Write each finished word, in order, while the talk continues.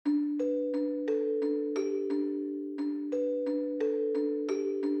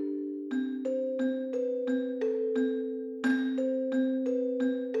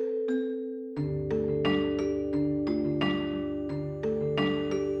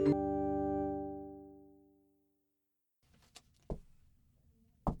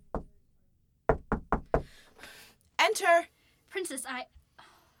Enter! Princess,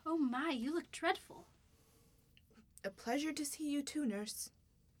 Oh my, you look dreadful. A pleasure to see you too, nurse.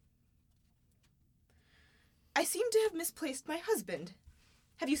 I seem to have misplaced my husband.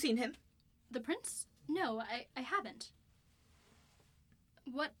 Have you seen him? The prince? No, I haven't.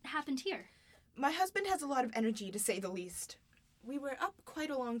 What happened here? My husband has a lot of energy, to say the least. We were up quite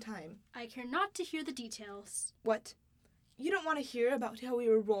a long time. I care not to hear the details. What? You don't want to hear about how we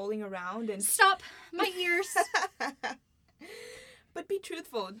were rolling around and... Stop! My ears! But be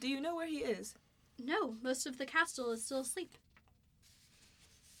truthful. Do you know where he is? No, most of the Castile is still asleep.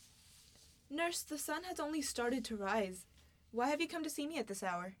 Nurse, the sun has only started to rise. Why have you come to see me at this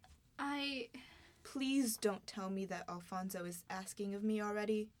hour? Please don't tell me that Alfonso is asking of me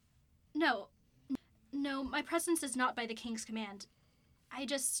already. No, my presence is not by the king's command. I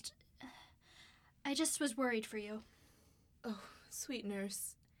just was worried for you. Oh, sweet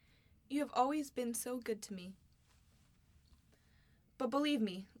nurse. You have always been so good to me. But believe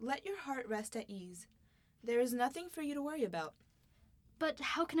me, let your heart rest at ease. There is nothing for you to worry about. But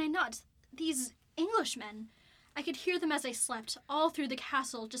how can I not? These Englishmen. I could hear them as I slept, all through the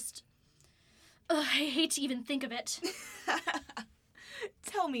castle, just... I hate to even think of it.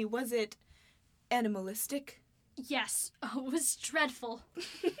 Tell me, was it animalistic? Yes. Oh, it was dreadful.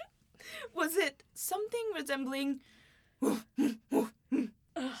 Was it something resembling...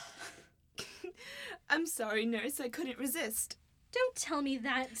 I'm sorry, nurse, I couldn't resist. Don't tell me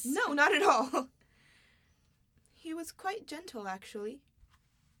that. No, not at all. He was quite gentle, actually.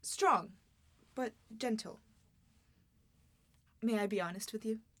 Strong, but gentle. May I be honest with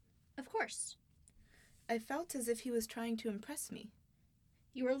you? Of course. I felt as if he was trying to impress me.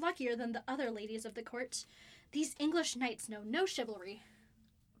 You were luckier than the other ladies of the court. These English knights know no chivalry.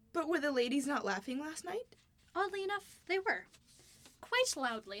 But were the ladies not laughing last night? Oddly enough, they were. Quite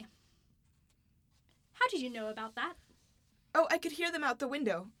loudly. How did you know about that? Oh, I could hear them out the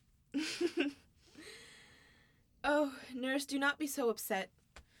window. Oh, nurse, do not be so upset.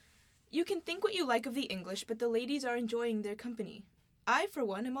 You can think what you like of the English, but the ladies are enjoying their company. I, for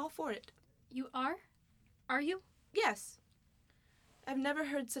one, am all for it. You are? Are you? Yes. I've never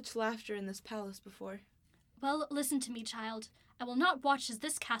heard such laughter in this palace before. Well, listen to me, child. I will not watch as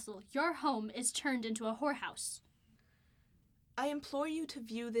this castle, your home, is turned into a whorehouse. I implore you to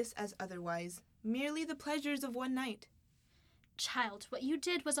view this as otherwise, merely the pleasures of one night. Child, what you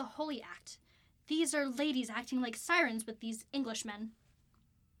did was a holy act. These are ladies acting like sirens with these Englishmen.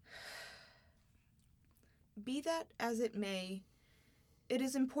 Be that as it may, it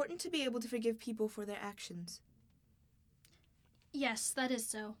is important to be able to forgive people for their actions. Yes, that is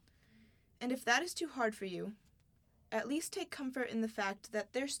so. And if that is too hard for you, at least take comfort in the fact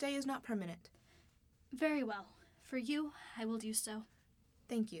that their stay is not permanent. Very well. For you, I will do so.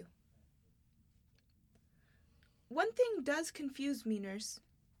 Thank you. One thing does confuse me, nurse.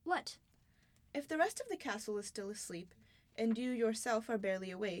 What? If the rest of the castle is still asleep, and you yourself are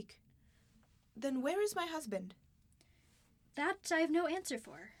barely awake, then where is my husband? That I have no answer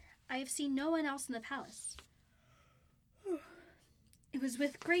for. I have seen no one else in the palace. It was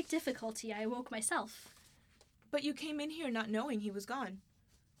with great difficulty I awoke myself. But you came in here not knowing he was gone.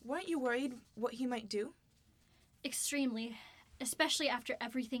 Weren't you worried what he might do? Extremely, especially after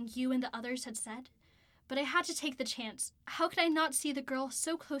everything you and the others had said. But I had to take the chance. How could I not see the girl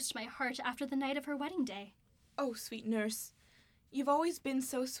so close to my heart after the night of her wedding day? Oh, sweet nurse. You've always been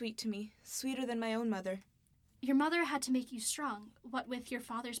so sweet to me, sweeter than my own mother. Your mother had to make you strong, what with your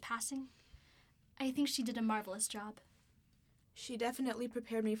father's passing. I think she did a marvelous job. She definitely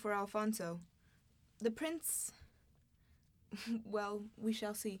prepared me for Alfonso. The prince... well, we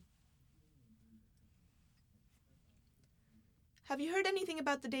shall see. Have you heard anything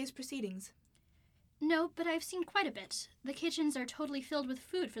about the day's proceedings? No, but I've seen quite a bit. The kitchens are totally filled with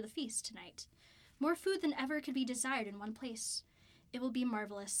food for the feast tonight. More food than ever could be desired in one place. It will be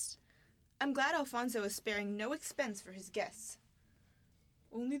marvelous. I'm glad Alfonso is sparing no expense for his guests.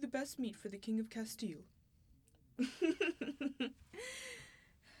 Only the best meat for the King of Castile.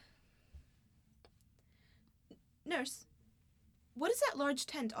 Nurse, what is that large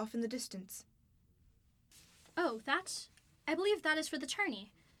tent off in the distance? Oh, that? I believe that is for the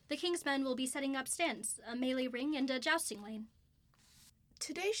tourney. The king's men will be setting up stands, a melee ring, and a jousting lane.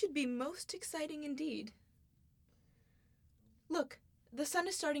 Today should be most exciting indeed. Look, the sun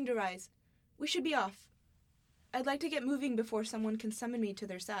is starting to rise. We should be off. I'd like to get moving before someone can summon me to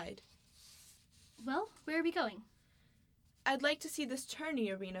their side. Well, where are we going? I'd like to see this tourney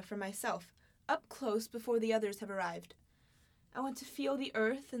arena for myself, up close before the others have arrived. I want to feel the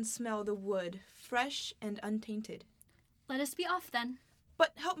earth and smell the wood, fresh and untainted. Let us be off, then.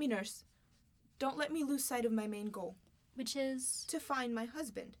 But help me, nurse. Don't let me lose sight of my main goal. Which is? To find my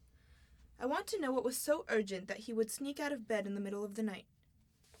husband. I want to know what was so urgent that he would sneak out of bed in the middle of the night.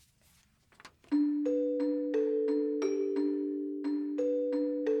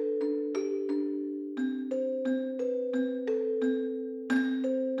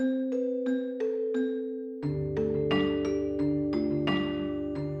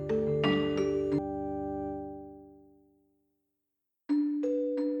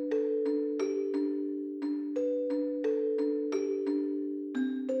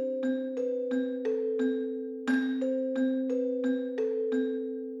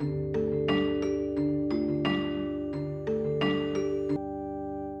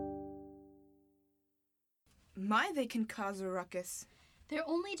 My, they can cause a ruckus. They're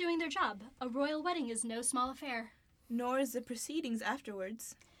only doing their job. A royal wedding is no small affair. Nor is the proceedings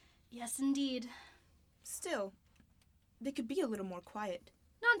afterwards. Yes, indeed. Still, they could be a little more quiet.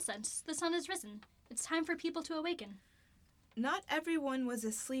 Nonsense. The sun has risen. It's time for people to awaken. Not everyone was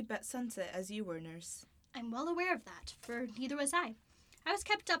asleep at sunset as you were, nurse. I'm well aware of that, for neither was I. I was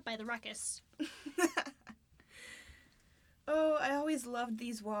kept up by the ruckus. Oh, I always loved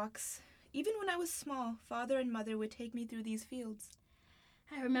these walks. Even when I was small, Father and Mother would take me through these fields.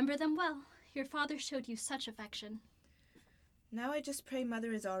 I remember them well. Your father showed you such affection. Now I just pray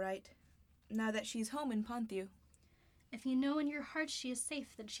Mother is all right, now that she's home in Ponthieu. If you know in your heart she is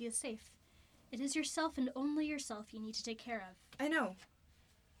safe, then she is safe. It is yourself and only yourself you need to take care of. I know.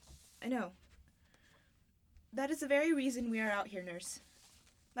 That is the very reason we are out here, nurse.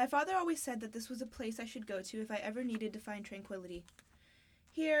 My father always said that this was a place I should go to if I ever needed to find tranquility.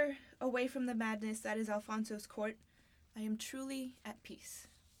 Here, away from the madness that is Alfonso's court, I am truly at peace.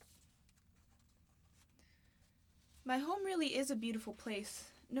 My home really is a beautiful place,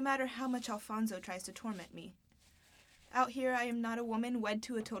 no matter how much Alfonso tries to torment me. Out here, I am not a woman wed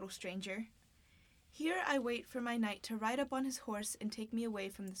to a total stranger. Here, I wait for my knight to ride up on his horse and take me away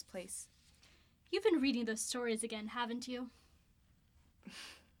from this place. You've been reading those stories again, haven't you?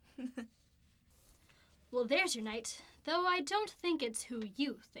 Well, there's your knight, though I don't think it's who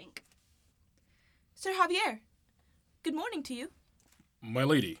you think. Sir Javier, good morning to you. My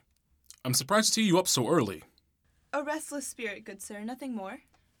lady, I'm surprised to see you up so early. A restless spirit, good sir, nothing more.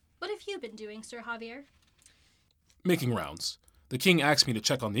 What have you been doing, Sir Javier? Making rounds. The king asked me to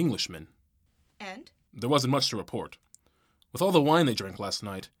check on the Englishmen. And? There wasn't much to report. With all the wine they drank last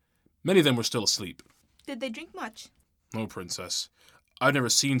night, many of them were still asleep. Did they drink much? No, princess. I've never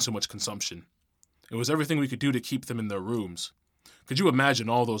seen so much consumption. It was everything we could do to keep them in their rooms. Could you imagine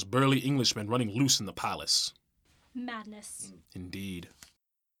all those burly Englishmen running loose in the palace? Madness. Indeed.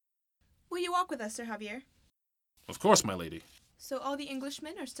 Will you walk with us, Sir Javier? Of course, my lady. So all the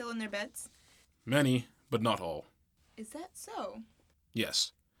Englishmen are still in their beds? Many, but not all. Is that so?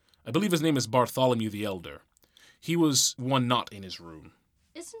 Yes. I believe his name is Bartholomew the Elder. He was one not in his room.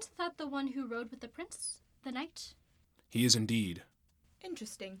 Isn't that the one who rode with the prince, the knight? He is indeed.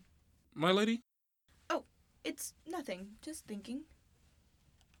 Interesting. My lady? Oh, it's nothing. Just thinking.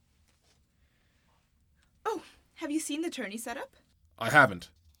 Oh, have you seen the tourney set up? I haven't,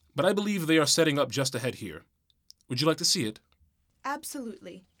 but I believe they are setting up just ahead here. Would you like to see it?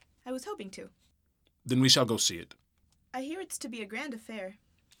 Absolutely. I was hoping to. Then we shall go see it. I hear it's to be a grand affair.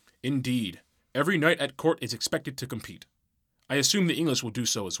 Indeed. Every knight at court is expected to compete. I assume the English will do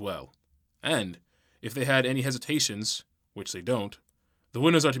so as well. And, if they had any hesitations, which they don't, the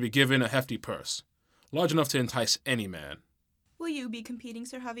winners are to be given a hefty purse, large enough to entice any man. Will you be competing,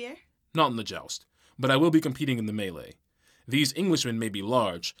 Sir Javier? Not in the joust, but I will be competing in the melee. These Englishmen may be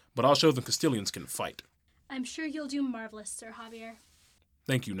large, but I'll show the Castilians can fight. I'm sure you'll do marvelous, Sir Javier.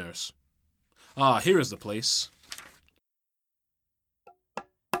 Thank you, nurse. Ah, here is the place.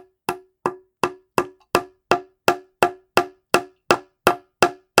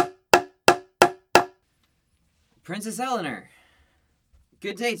 Princess Eleanor.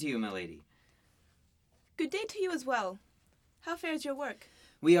 Good day to you, my lady. Good day to you as well. How fares your work?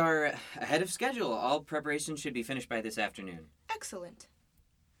 We are ahead of schedule. All preparations should be finished by this afternoon. Excellent.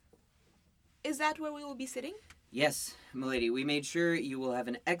 Is that where we will be sitting? Yes, my lady. We made sure you will have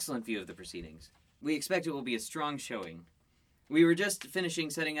an excellent view of the proceedings. We expect it will be a strong showing. We were just finishing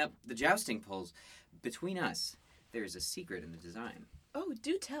setting up the jousting poles. Between us, there is a secret in the design. Oh,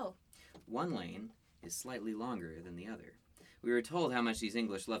 do tell. One lane is slightly longer than the other. We were told how much these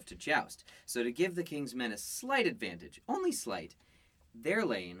English love to joust, so to give the king's men a slight advantage, only slight, their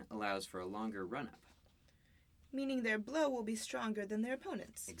lane allows for a longer run-up. Meaning their blow will be stronger than their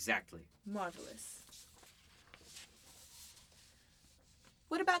opponent's. Exactly. Marvelous.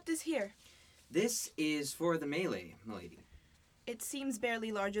 What about this here? This is for the melee, milady. It seems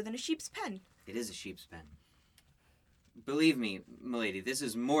barely larger than a sheep's pen. It is a sheep's pen. Believe me, milady, this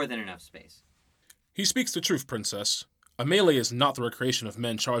is more than enough space. He speaks the truth, Princess. A melee is not the recreation of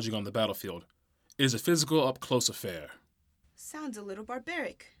men charging on the battlefield. It is a physical, up-close affair. Sounds a little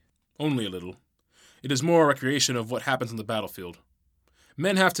barbaric. Only a little. It is more a recreation of what happens on the battlefield.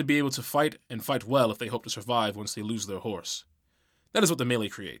 Men have to be able to fight and fight well if they hope to survive once they lose their horse. That is what the melee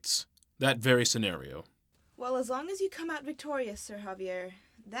creates. That very scenario. Well, as long as you come out victorious, Sir Javier,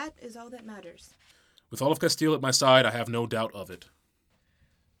 that is all that matters. With all of Castile at my side, I have no doubt of it.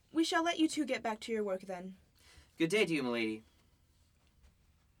 We shall let you two get back to your work then. Good day to you, milady.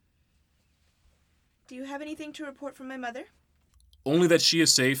 Do you have anything to report from my mother? Only that she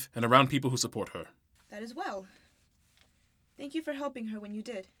is safe and around people who support her. That is well. Thank you for helping her when you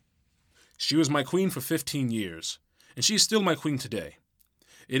did. She was my queen for 15 years, and she is still my queen today.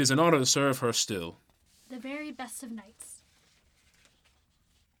 It is an honor to serve her still. The very best of knights.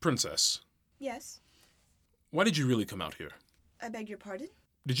 Princess, Yes. why did you really come out here? I beg your pardon?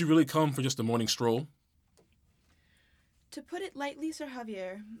 Did you really come for just a morning stroll? To put it lightly, Sir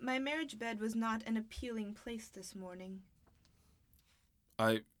Javier, my marriage bed was not an appealing place this morning.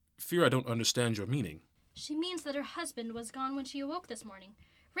 I fear I don't understand your meaning. She means that her husband was gone when she awoke this morning.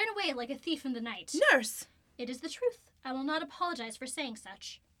 Ran away like a thief in the night. Nurse! It is the truth. I will not apologize for saying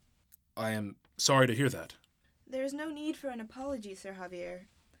such. I am sorry to hear that. There is no need for an apology, Sir Javier.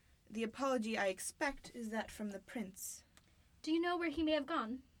 The apology I expect is that from the prince. Do you know where he may have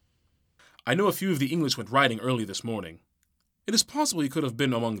gone? I know a few of the English went riding early this morning. It is possible he could have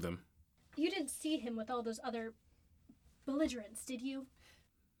been among them. You didn't see him with all those other belligerents, did you?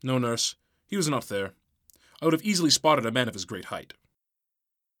 No, nurse. He was not there. I would have easily spotted a man of his great height.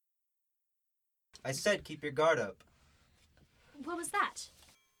 I said keep your guard up. What was that?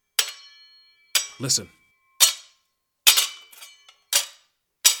 Listen.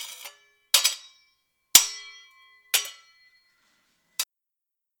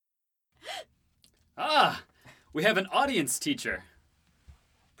 Ah, we have an audience teacher.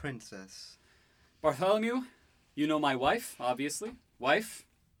 Princess. Bartholomew, you know my wife, obviously. Wife,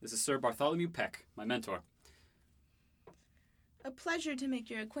 this is Sir Bartholomew Peck, my mentor. A pleasure to make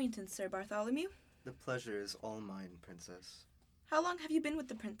your acquaintance, Sir Bartholomew. The pleasure is all mine, Princess. How long have you been with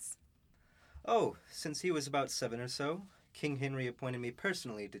the prince? Oh, since he was about 7 or so, King Henry appointed me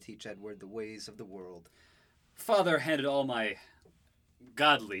personally to teach Edward the ways of the world. Father handed all my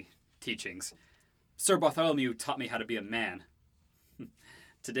godly teachings. Sir Bartholomew taught me how to be a man.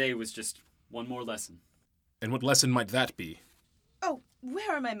 Today was just one more lesson. And what lesson might that be? Oh,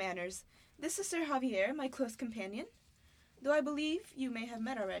 where are my manners? This is Sir Javier, my close companion. Though I believe you may have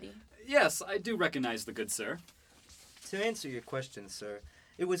met already. Yes, I do recognize the good sir. To answer your question, sir,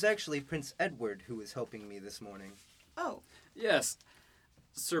 it was actually Prince Edward who was helping me this morning. Oh, Yes,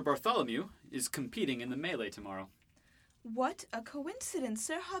 Sir Bartholomew is competing in the melee tomorrow. what a coincidence.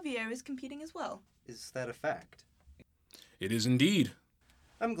 Sir Javier is competing as well. Is that a fact? It is indeed.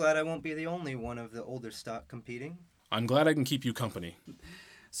 I'm glad I won't be the only one of the older stock competing. I'm glad I can keep you company.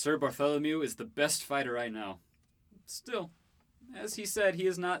 Sir Bartholomew is the best fighter I know. Still, as he said, he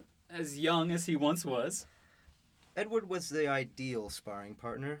is not as young as he once was. Edward was the ideal sparring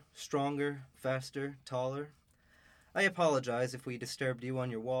partner. Stronger, faster, taller. I apologize if we disturbed you on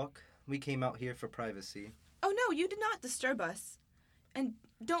your walk. We came out here for privacy. Oh no, you did not disturb us. And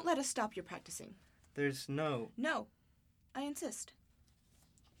don't let us stop your practicing. There's no... No, I insist.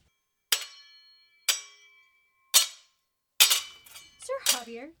 Sir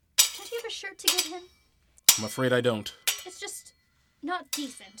Javier, don't you have a shirt to give him? I'm afraid I don't. It's just not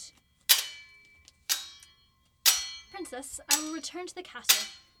decent. Princess, I will return to the castle.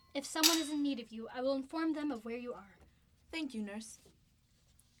 If someone is in need of you, I will inform them of where you are. Thank you, nurse.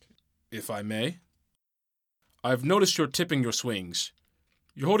 If I may. I've noticed you're tipping your swings.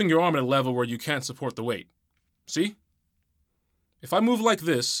 You're holding your arm at a level where you can't support the weight. See? If I move like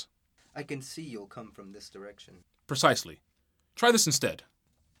this... I can see you'll come from this direction. Precisely. Try this instead.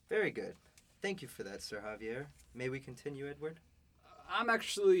 Very good. Thank you for that, Sir Javier. May we continue, Edward? I'm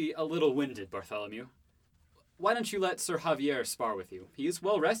actually a little winded, Bartholomew. Why don't you let Sir Javier spar with you? He is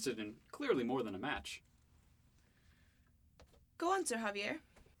well rested and clearly more than a match. Go on, Sir Javier.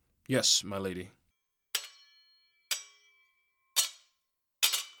 Yes, my lady.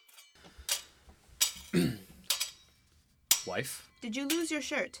 Wife? Did you lose your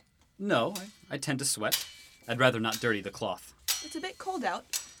shirt? No, I tend to sweat. I'd rather not dirty the cloth. It's a bit cold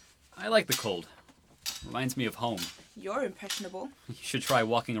out. I like the cold. Reminds me of home. You're impressionable. You should try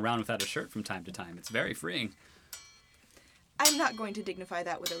walking around without a shirt from time to time. It's very freeing. I'm not going to dignify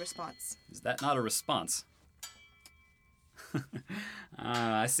that with a response. Is that not a response?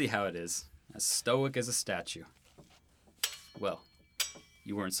 I see how it is. As stoic as a statue. Well,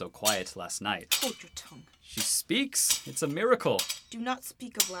 you weren't so quiet last night. Hold your tongue. She speaks. It's a miracle. Do not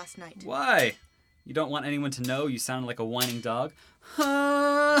speak of last night. Why? You don't want anyone to know you sound like a whining dog?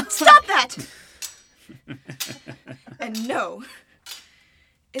 Stop that! And no.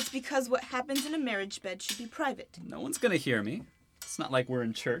 It's because what happens in a marriage bed should be private. No one's gonna hear me. It's not like we're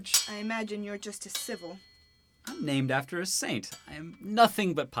in church. I imagine you're just as civil. I'm named after a saint. I am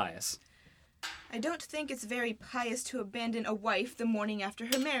nothing but pious. I don't think it's very pious to abandon a wife the morning after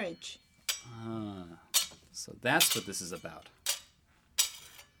her marriage. So that's what this is about.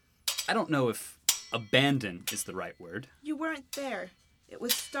 I don't know if abandon is the right word. You weren't there. It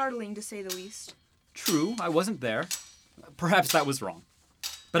was startling, to say the least. True, I wasn't there. Perhaps that was wrong.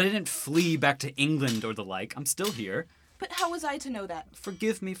 But I didn't flee back to England or the like. I'm still here. But how was I to know that?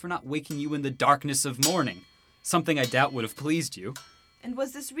 Forgive me for not waking you in the darkness of morning. Something I doubt would have pleased you. And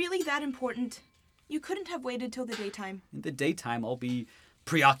was this really that important? You couldn't have waited till the daytime. In the daytime, I'll be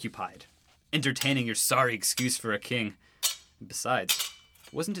preoccupied, entertaining your sorry excuse for a king. And besides,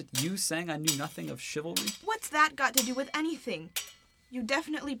 wasn't it you saying I knew nothing of chivalry? What's that got to do with anything? You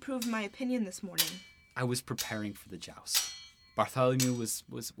definitely proved my opinion this morning. I was preparing for the joust. Bartholomew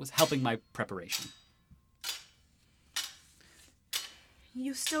was helping my preparation.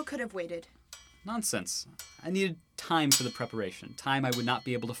 You still could have waited. Nonsense. I needed time for the preparation, time I would not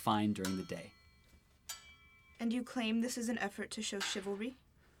be able to find during the day. And you claim this is an effort to show chivalry?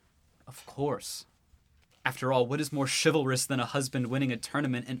 Of course. After all, what is more chivalrous than a husband winning a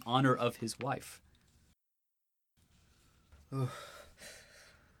tournament in honor of his wife?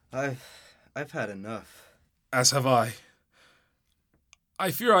 I've had enough. As have I.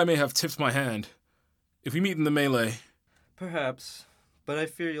 I fear I may have tipped my hand. If we meet in the melee... Perhaps, but I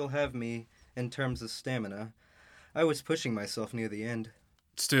fear you'll have me in terms of stamina. I was pushing myself near the end.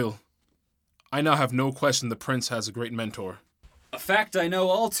 Still, I now have no question the prince has a great mentor. A fact I know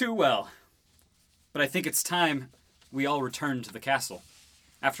all too well. But I think it's time we all return to the castle.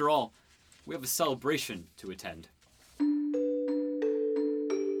 After all, we have a celebration to attend.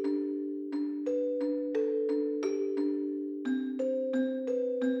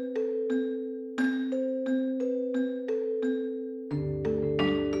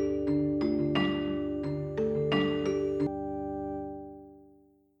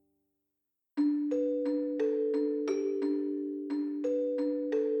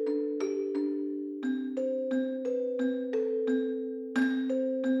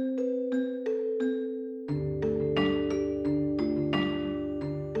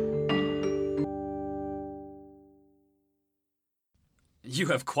 You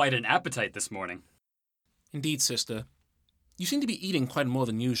have quite an appetite this morning. Indeed, sister. You seem to be eating quite more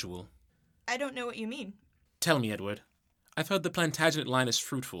than usual. I don't know what you mean. Tell me, Edward. I've heard the Plantagenet line is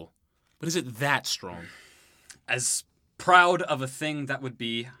fruitful, but is it that strong? As proud of a thing that would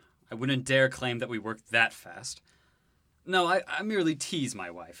be, I wouldn't dare claim that we worked that fast. No, I merely tease my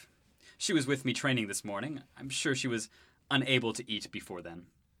wife. She was with me training this morning. I'm sure she was unable to eat before then.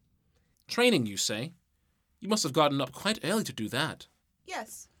 Training, you say? You must have gotten up quite early to do that.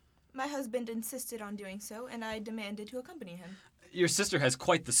 Yes. My husband insisted on doing so, and I demanded to accompany him. Your sister has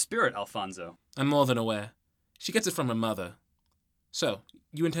quite the spirit, Alfonso. I'm more than aware. She gets it from her mother. So,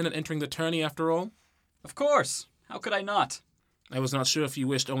 you intend on entering the tourney after all? Of course. How could I not? I was not sure if you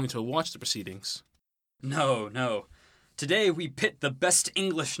wished only to watch the proceedings. No. Today we pit the best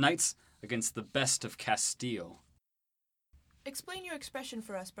English knights against the best of Castile. Explain your expression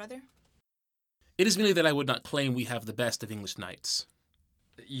for us, brother. It is merely that I would not claim we have the best of English knights.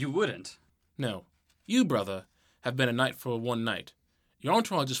 You wouldn't? No. You, brother, have been a knight for one night. Your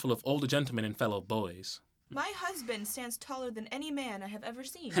entourage is full of older gentlemen and fellow boys. My husband stands taller than any man I have ever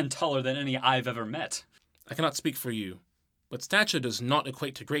seen. And taller than any I've ever met. I cannot speak for you, but stature does not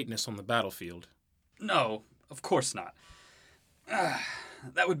equate to greatness on the battlefield. No, of course not.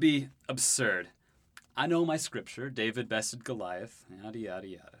 That would be absurd. I know my scripture, David bested Goliath, yada yada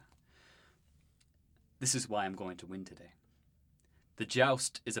yada. This is why I'm going to win today. The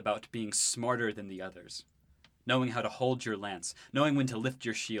joust is about being smarter than the others. Knowing how to hold your lance, knowing when to lift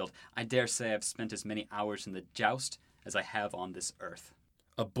your shield. I dare say I've spent as many hours in the joust as I have on this earth.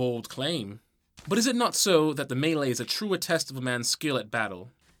 A bold claim. But is it not so that the melee is a truer test of a man's skill at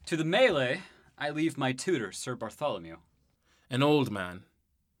battle? To the melee, I leave my tutor, Sir Bartholomew. An old man.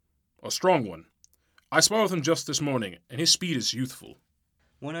 A strong one. I sparred with him just this morning, and his speed is youthful.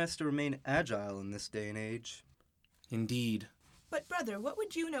 One has to remain agile in this day and age. Indeed. But, brother, what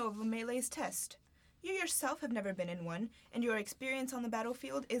would you know of a melee's test? You yourself have never been in one, and your experience on the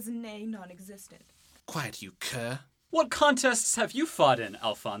battlefield is nay non-existent. Quiet, you cur. What contests have you fought in,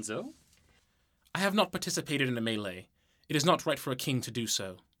 Alfonso? I have not participated in a melee. It is not right for a king to do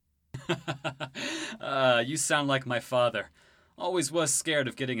so. You sound like my father. Always was scared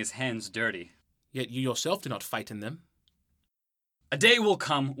of getting his hands dirty. Yet you yourself do not fight in them. A day will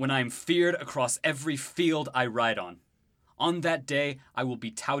come when I am feared across every field I ride on. On that day, I will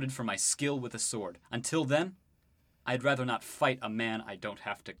be touted for my skill with a sword. Until then, I'd rather not fight a man I don't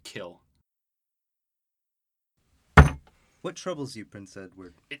have to kill. What troubles you, Prince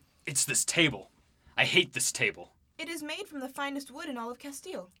Edward? It's this table. I hate this table. It is made from the finest wood in all of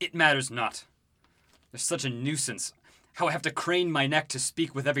Castile. It matters not. There's such a nuisance. How I have to crane my neck to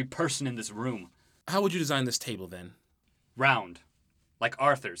speak with every person in this room. How would you design this table, then? Round. Like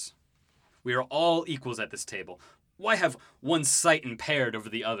Arthur's. We are all equals at this table. Why have one sight impaired over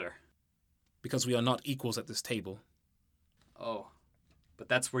the other? Because we are not equals at this table. Oh, but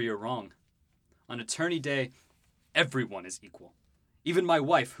that's where you're wrong. On Attorney Day, everyone is equal. Even my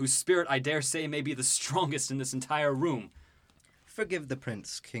wife, whose spirit I dare say may be the strongest in this entire room. Forgive the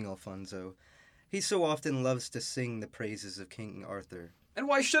prince, King Alfonso. He so often loves to sing the praises of King Arthur. And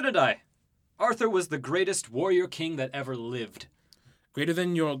why shouldn't I? Arthur was the greatest warrior king that ever lived. Greater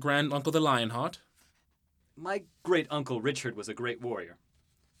than your grand-uncle the Lionheart? My great-uncle Richard was a great warrior,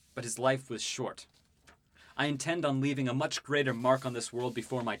 but his life was short. I intend on leaving a much greater mark on this world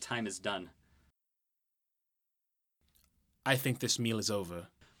before my time is done. I think this meal is over.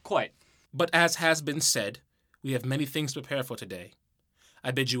 Quite. But as has been said, we have many things to prepare for today.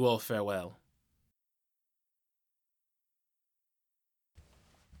 I bid you all farewell.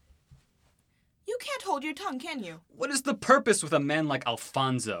 You can't hold your tongue, can you? What is the purpose with a man like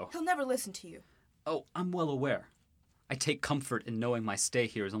Alfonso? He'll never listen to you. Oh, I'm well aware. I take comfort in knowing my stay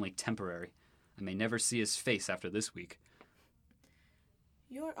here is only temporary. I may never see his face after this week.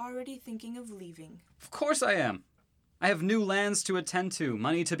 You're already thinking of leaving. Of course I am. I have new lands to attend to,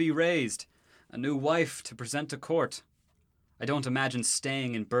 money to be raised, a new wife to present to court. I don't imagine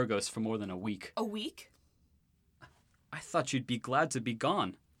staying in Burgos for more than a week. A week? I thought you'd be glad to be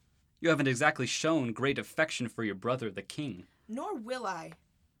gone. You haven't exactly shown great affection for your brother, the king. Nor will I.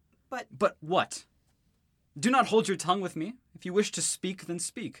 But what? Do not hold your tongue with me. If you wish to speak, then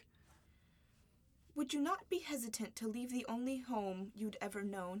speak. Would you not be hesitant to leave the only home you'd ever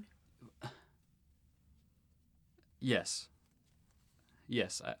known? Yes.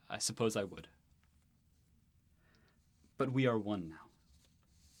 Yes, I suppose I would. But we are one now.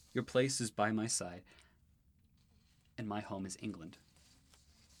 Your place is by my side, and my home is England.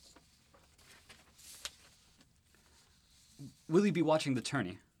 Will you be watching the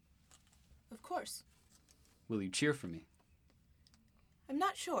tourney? Of course. Will you cheer for me? I'm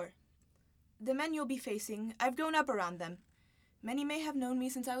not sure. The men you'll be facing, I've grown up around them. Many may have known me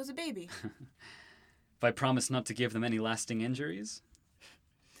since I was a baby. If I promise not to give them any lasting injuries?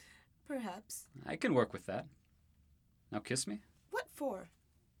 Perhaps. I can work with that. Now kiss me. What for?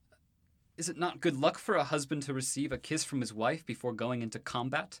 Is it not good luck for a husband to receive a kiss from his wife before going into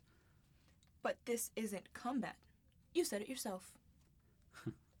combat? But this isn't combat. You said it yourself.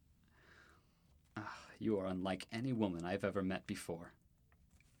 You are unlike any woman I've ever met before.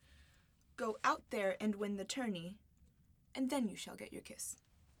 Go out there and win the tourney, and then you shall get your kiss.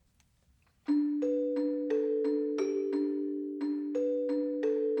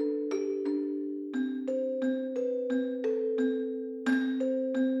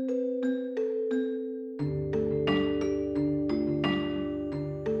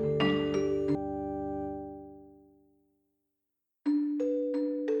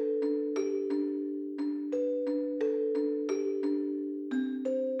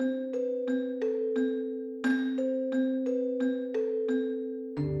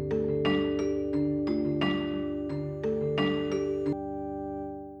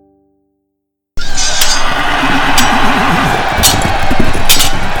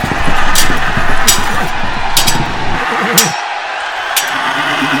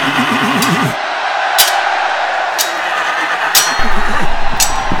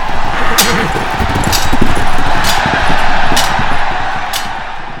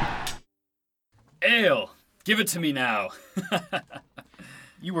 Ale! Give it to me now.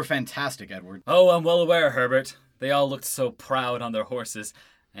 You were fantastic, Edward. Oh, I'm well aware, Herbert. They all looked so proud on their horses,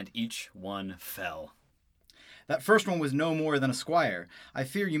 and each one fell. That first one was no more than a squire. I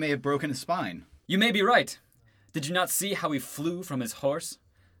fear you may have broken his spine. You may be right. Did you not see how he flew from his horse?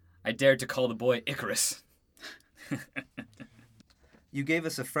 I dared to call the boy Icarus. You gave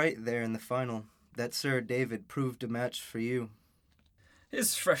us a fright there in the final. That Sir David proved a match for you.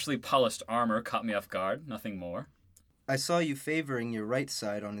 His freshly polished armor caught me off guard, nothing more. I saw you favoring your right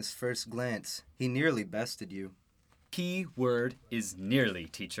side on his first glance. He nearly bested you. Key word is nearly,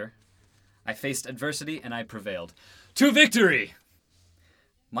 teacher. I faced adversity and I prevailed. To victory!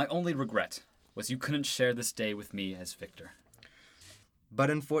 My only regret was you couldn't share this day with me as victor. But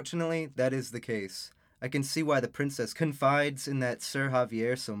unfortunately, that is the case. I can see why the princess confides in that Sir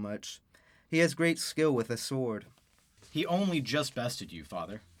Javier so much. He has great skill with a sword. He only just bested you,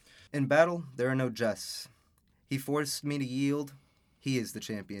 father. In battle, there are no jests. He forced me to yield. He is the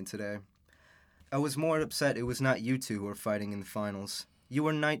champion today. I was more upset it was not you two who are fighting in the finals. You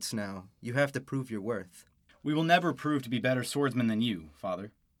are knights now. You have to prove your worth. We will never prove to be better swordsmen than you,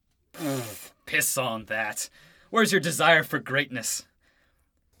 father. Piss on that. Where's your desire for greatness?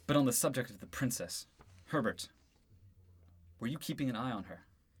 But on the subject of the princess, Herbert, were you keeping an eye on her?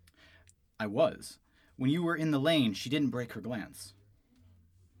 I was. When you were in the lane, she didn't break her glance.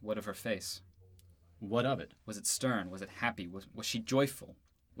 What of her face? What of it? Was it stern? Was it happy? Was she joyful?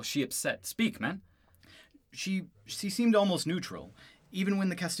 Was she upset? Speak, man. She seemed almost neutral. Even when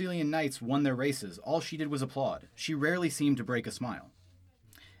the Castilian knights won their races, all she did was applaud. She rarely seemed to break a smile.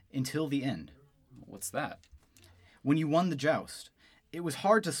 Until the end. What's that? When you won the joust. It was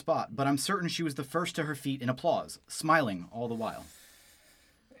hard to spot, but I'm certain she was the first to her feet in applause, smiling all the while.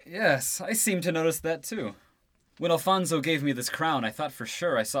 Yes, I seem to notice that too. When Alfonso gave me this crown, I thought for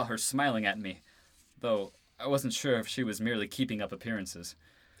sure I saw her smiling at me, though I wasn't sure if she was merely keeping up appearances.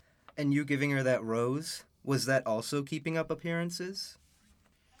 And you giving her that rose, was that also keeping up appearances?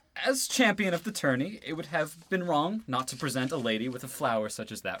 As champion of the tourney, it would have been wrong not to present a lady with a flower such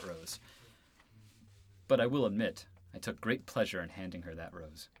as that rose. But I will admit, I took great pleasure in handing her that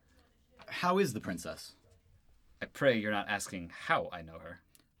rose. How is the princess? I pray you're not asking how I know her.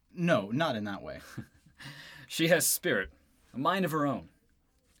 No, not in that way. She has spirit, a mind of her own.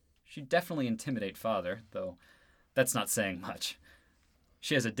 She'd definitely intimidate father, though that's not saying much.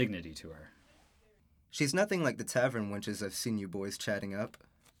 She has a dignity to her. She's nothing like the tavern wenches I've seen you boys chatting up.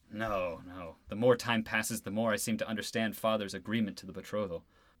 No. The more time passes, the more I seem to understand father's agreement to the betrothal.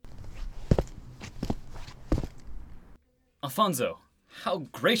 Alfonso, how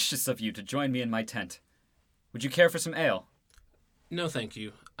gracious of you to join me in my tent. Would you care for some ale? No, thank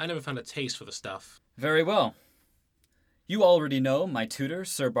you. I never found a taste for the stuff. Very well. You already know my tutor,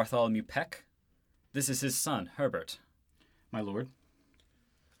 Sir Bartholomew Peck. This is his son, Herbert. My lord.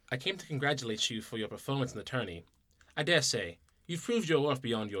 I came to congratulate you for your performance in the tourney. I dare say, you've proved your worth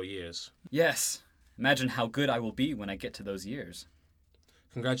beyond your years. Yes. Imagine how good I will be when I get to those years.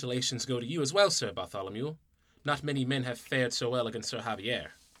 Congratulations go to you as well, Sir Bartholomew. Not many men have fared so well against Sir Javier.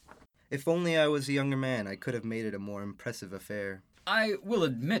 If only I was a younger man, I could have made it a more impressive affair. I will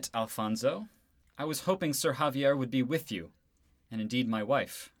admit, Alfonso, I was hoping Sir Javier would be with you, and indeed my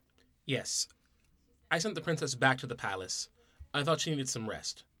wife. Yes. I sent the princess back to the palace. I thought she needed some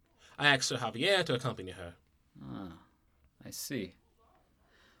rest. I asked Sir Javier to accompany her. Ah, I see.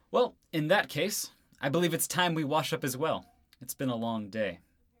 Well, in that case, I believe it's time we wash up as well. It's been a long day.